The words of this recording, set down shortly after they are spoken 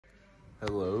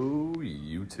Hello,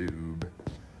 YouTube.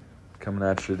 Coming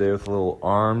at you today with a little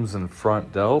arms and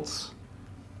front delts.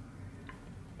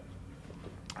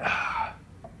 Got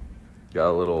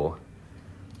a little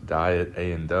diet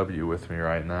A&W with me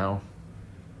right now.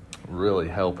 Really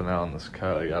helping out on this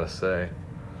cut, I gotta say.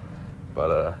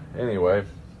 But anyway,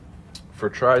 for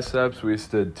triceps, we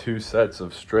just did 2 sets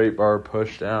of straight bar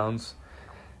push downs,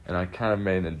 and I kind of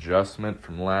made an adjustment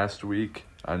from last week.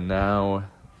 I now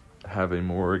have a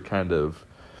more kind of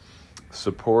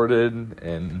supported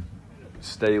and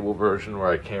stable version where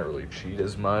I can't really cheat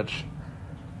as much,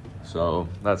 so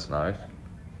that's nice.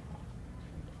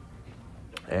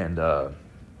 And then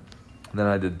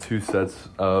I did 2 sets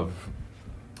of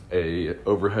a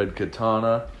overhead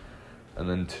katana, and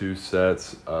then 2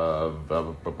 sets of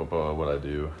what I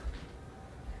do.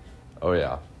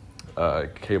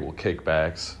 Cable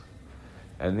kickbacks,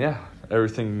 and yeah,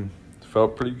 everything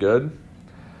felt pretty good.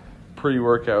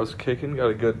 Pre-workout was kicking, got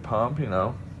a good pump,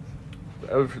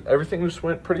 Everything just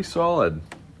went pretty solid.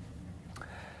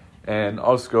 And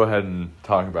I'll just go ahead and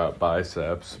talk about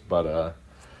biceps, but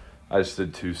I just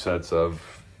did 2 sets of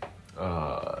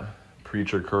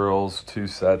preacher curls, 2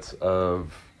 sets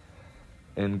of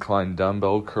incline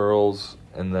dumbbell curls,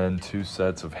 and then 2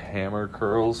 sets of hammer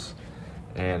curls.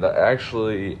 And I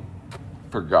actually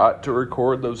forgot to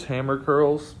record those hammer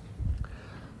curls,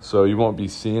 so you won't be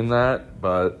seeing that,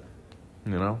 but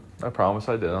I promise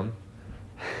I did them.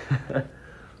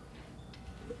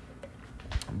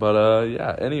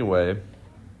 But anyway,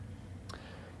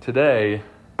 today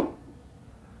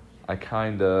I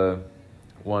kind of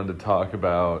wanted to talk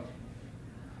about,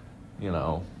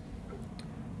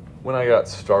 when I got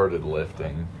started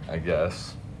lifting, I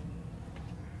guess.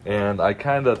 And I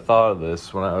kind of thought of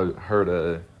this when I heard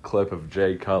a clip of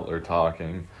Jay Cutler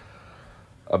talking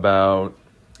about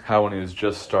how when he was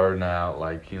just starting out,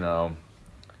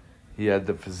 he had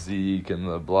the physique and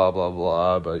the blah, blah,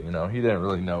 blah, but, he didn't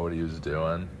really know what he was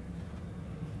doing.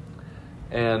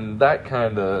 And that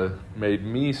kind of made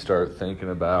me start thinking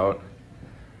about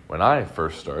when I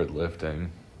first started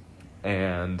lifting.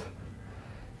 And,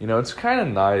 it's kind of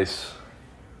nice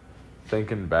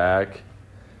thinking back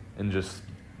and just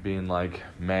being like,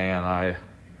 man, I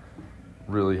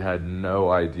really had no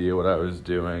idea what I was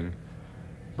doing.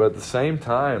 But at the same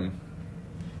time,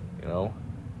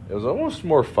 it was almost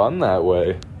more fun that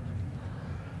way.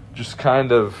 Just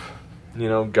kind of,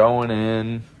 going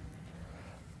in,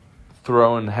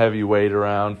 throwing heavy weight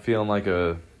around, feeling like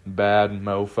a bad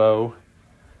mofo.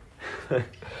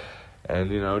 And,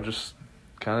 just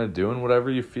kind of doing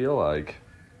whatever you feel like.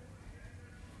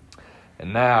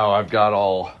 And now I've got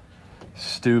all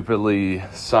stupidly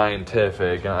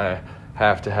scientific, and I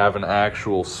have to have an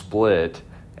actual split,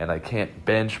 and I can't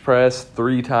bench press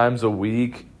 3 times a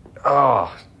week.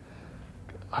 Oh,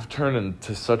 I've turned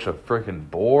into such a freaking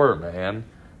bore, man.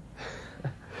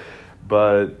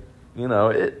 But,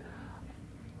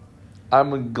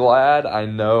 I'm glad I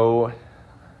know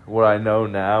what I know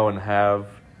now and have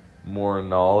more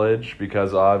knowledge,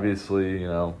 because obviously,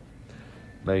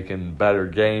 making better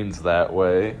gains that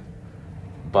way.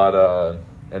 But,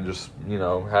 and just,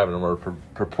 having a more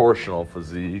proportional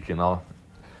physique and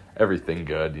everything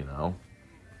good,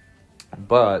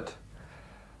 But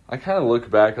I kind of look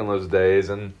back on those days,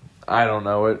 and I don't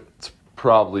know, it's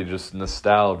probably just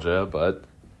nostalgia, but,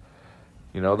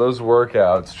 those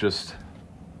workouts just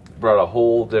brought a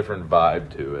whole different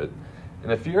vibe to it.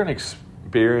 And if you're an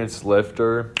experienced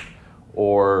lifter,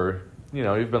 or,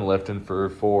 you've been lifting for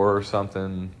 4 or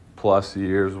something plus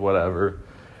years, whatever,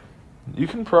 you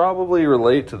can probably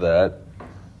relate to that,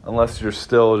 unless you're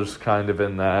still just kind of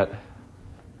in that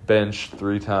bench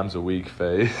 3 times a week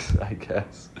phase, I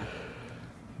guess.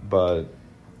 But,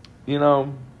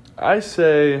 I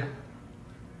say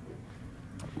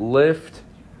lift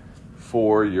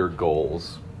for your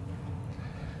goals.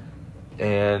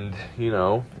 And,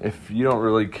 if you don't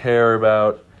really care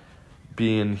about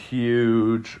being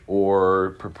huge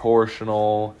or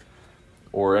proportional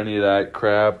or any of that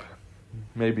crap,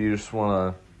 maybe you just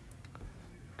want to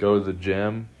go to the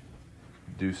gym,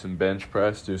 do some bench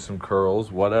press, do some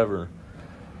curls, whatever.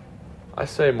 I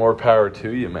say more power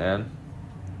to you, man.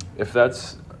 If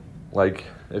that's,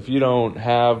 if you don't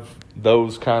have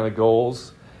those kind of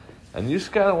goals and you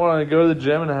just kind of want to go to the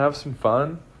gym and have some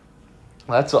fun,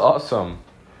 that's awesome.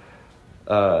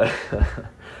 I've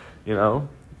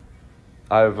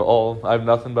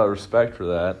nothing but respect for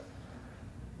that.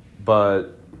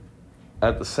 But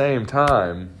at the same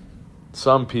time,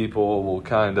 some people will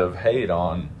kind of hate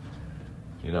on,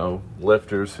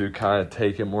 lifters who kind of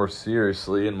take it more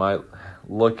seriously and might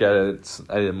look at it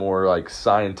at a more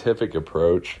scientific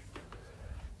approach.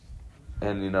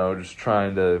 and, just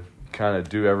trying to kind of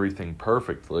do everything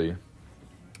perfectly.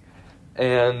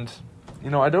 And,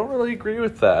 I don't really agree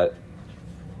with that.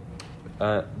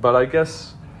 But I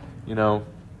guess,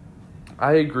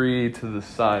 I agree to the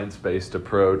science-based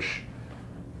approach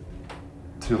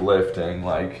to lifting,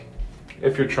 like,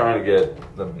 if you're trying to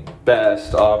get the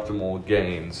best optimal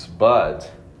gains,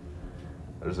 but,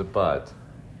 there's a but,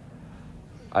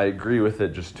 I agree with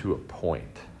it just to a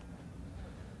point.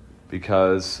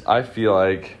 Because I feel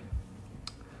like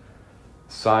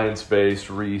science-based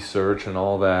research and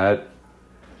all that,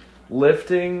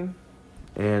 lifting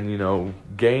and,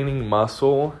 gaining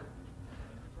muscle,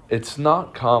 it's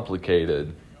not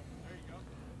complicated.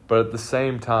 But at the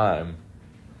same time,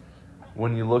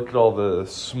 when you look at all the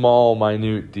small,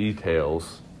 minute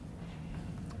details,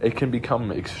 it can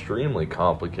become extremely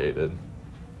complicated.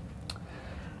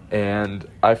 And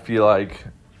I feel like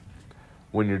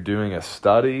when you're doing a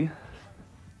study,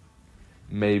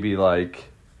 maybe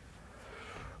like,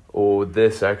 oh,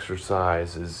 this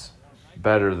exercise is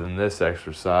better than this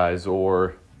exercise,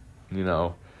 or,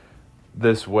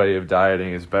 this way of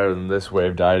dieting is better than this way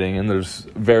of dieting, and there's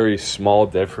very small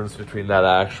difference between that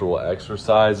actual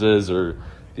exercises or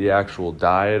the actual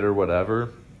diet or whatever,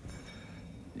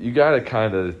 you got to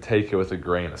kind of take it with a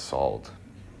grain of salt.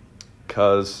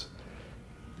 Because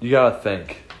you got to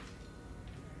think,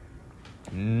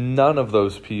 none of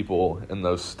those people in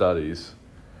those studies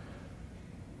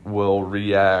will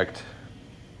react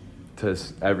to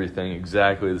everything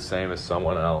exactly the same as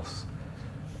someone else.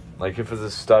 Like if it's a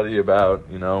study about,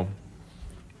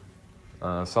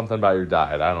 something about your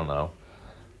diet, I don't know.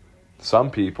 Some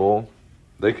people,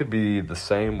 they could be the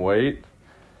same weight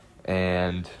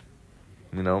and,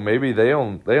 maybe they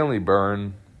only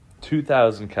burn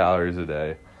 2,000 calories a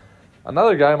day.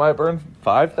 Another guy might burn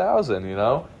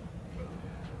 5,000,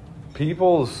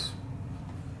 People's,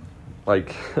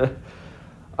 like,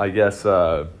 I guess,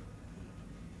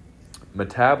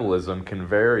 metabolism can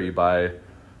vary by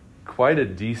quite a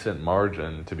decent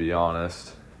margin, to be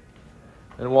honest.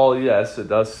 And while, yes, it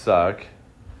does suck,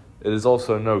 it is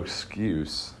also no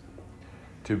excuse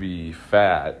to be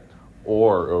fat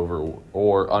or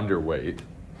underweight,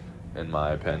 in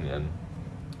my opinion.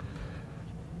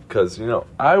 Because,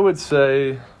 I would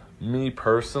say, me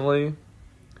personally,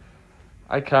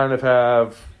 I kind of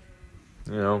have,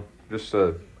 just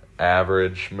a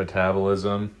average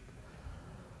metabolism.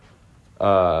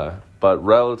 But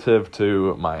relative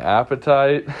to my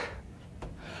appetite,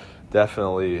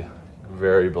 definitely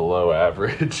very below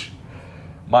average.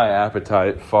 My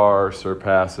appetite far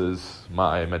surpasses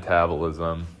my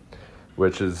metabolism,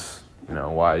 which is,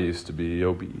 why I used to be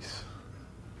obese.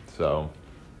 So,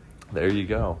 there you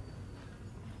go.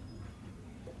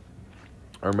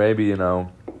 Or maybe,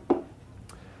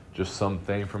 just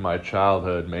something from my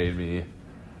childhood made me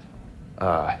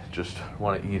just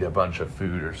want to eat a bunch of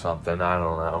food or something. I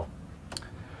don't know.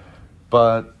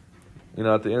 But,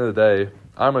 at the end of the day,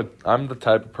 I'm the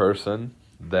type of person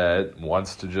that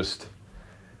wants to just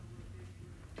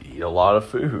eat a lot of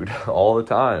food all the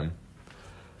time.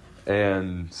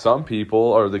 And some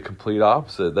people are the complete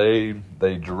opposite.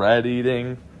 They dread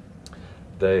eating.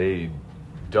 They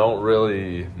don't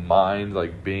really mind,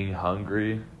 like, being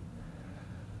hungry.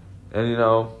 And,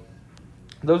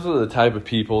 those are the type of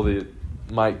people that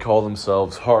might call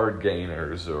themselves hard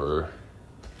gainers or,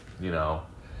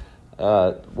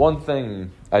 one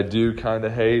thing I do kind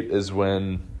of hate is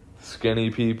when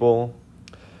skinny people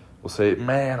will say,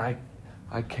 man,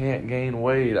 I can't gain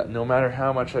weight no matter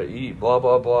how much I eat, blah,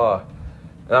 blah, blah.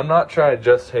 And I'm not trying to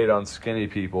just hate on skinny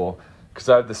people, because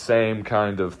I have the same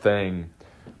kind of thing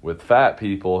with fat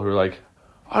people who are like,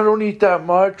 I don't eat that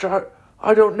much,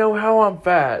 I don't know how I'm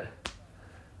fat.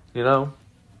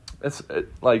 It's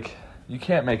like, you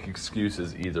can't make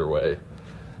excuses either way.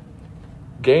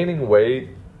 Gaining weight,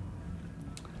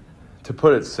 to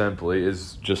put it simply,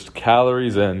 is just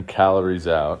calories in, calories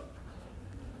out.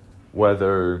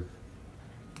 Whether,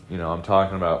 I'm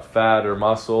talking about fat or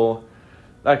muscle,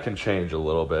 that can change a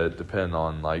little bit depending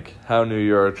on, like, how new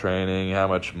you are training, how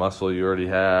much muscle you already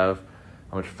have,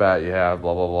 how much fat you have,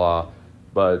 blah, blah, blah.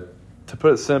 But to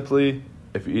put it simply,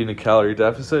 if you eat in a calorie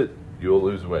deficit, you will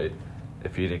lose weight.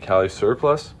 If you eat in a calorie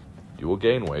surplus, you will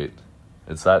gain weight.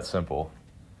 It's that simple.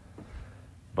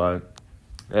 But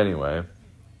anyway,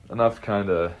 enough kind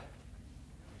of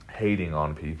hating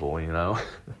on people, I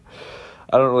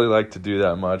don't really like to do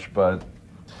that much, but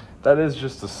that is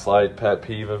just a slight pet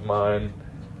peeve of mine.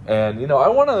 And, I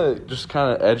want to just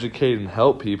kind of educate and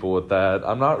help people with that.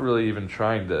 I'm not really even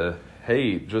trying to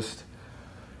hate, just,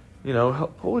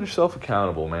 hold yourself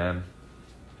accountable, man.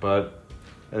 But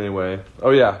anyway, oh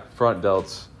yeah, front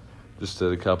delts. Just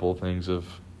did a couple things of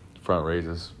front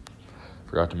raises.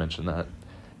 Forgot to mention that.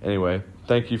 Anyway,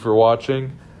 thank you for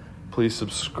watching. Please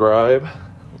subscribe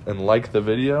and like the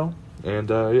video. And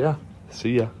yeah,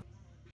 see ya.